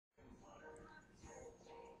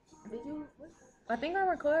Did you? I think I'm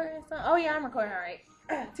recording something. Oh yeah, I'm recording. All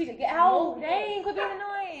right. Teacher, get out. Dang, quit being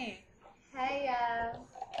annoying. Hey y'all.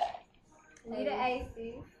 We the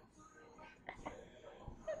AC.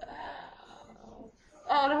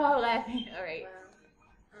 Oh, the whole laughing. All right.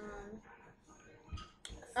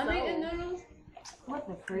 I'm eating noodles. What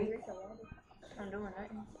the freak? I'm doing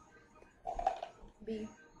nothing. Be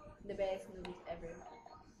the best noodles ever.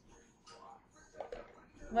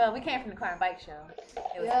 Well, we came from the car and bike show.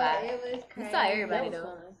 It was Yeah, fun. it was crazy. We saw everybody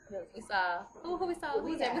though. We saw who we saw? Who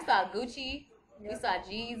was that? We saw Gucci. Yep. We saw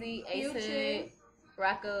Jeezy, Ace Hood,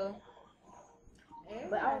 Rocco.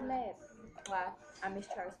 But I was mad. Why? I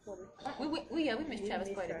missed Travis Porter. We missed Travis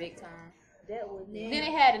Porter big time. That was Then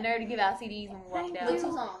they had the nerve to give out CDs when we walked out. With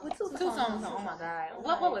two songs. With two Two songs. Oh my god.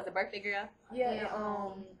 What was the birthday girl? Yeah.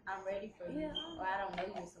 I'm ready for you. Yeah. Or I don't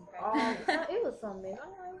know you some crap. It was something. I'm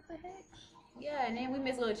like, what the heck? Yeah, and then we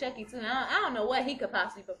missed Lil Chucky too. I don't know what he could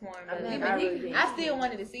possibly perform. But I still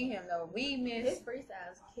wanted to see him though. We His missed.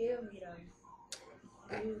 freestyles kill me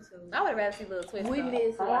though. YouTube. I would rather see Lil Twist. We though.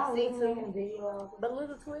 missed I but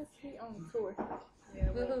Little Twist, he on tour. Yeah,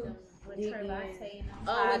 With who? with Diggy. Trevante and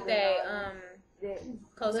Oh, with that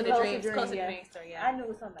Closer to Closer Dreams, Dreams, Closer to yeah. Dreams story. I Yeah, knew it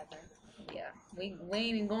was something like that. yeah. We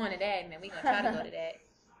ain't even going to that, man. We gonna try to go to that.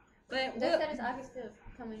 But they said it's August 5th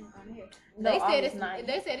coming on here. they No, said August 9th.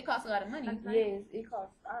 they said it costs a lot of money. Yes, it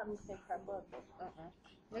costs. I don't think crap up.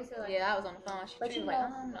 They said like Yeah, I was on the phone. But She you was like,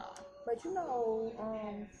 know- no. But you know,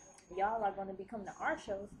 y'all are gonna be coming to our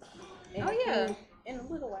shows. Oh, yeah. In a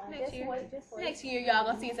little while. Next Just year. wait, just wait. Next year, y'all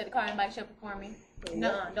gonna see us at the car and bike show performing. Yeah.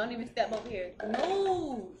 Nuh-uh, don't even step over here.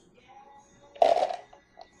 No.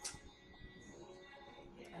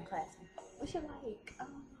 I'm classy. We should like,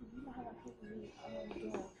 you know how like people be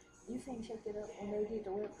doing. You seen Shake It Up when they did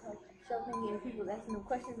the World Cup show thing and people asking them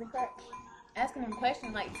questions and crap. Asking them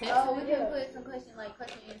questions like tips. oh, we can put some question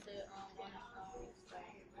answer on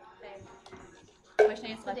Question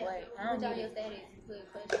answer like what? I don't Put on get your it. status.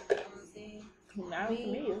 Put questions on thing. Not to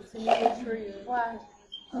me. It's to me. It's true. Why?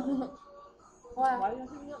 Why? Why you don't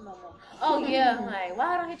hit me up no more? Oh yeah, I'm like,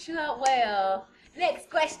 why I don't hit you up? Well, next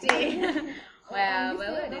question. Wow,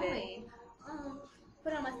 well, what did it?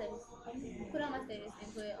 Put on my status. Put on my status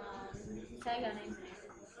and put tag our names in there.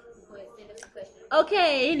 Put send us a question.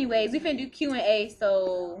 Okay, anyways, we finna do Q&A,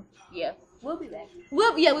 so yeah. We'll be back.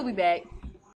 We'll be back.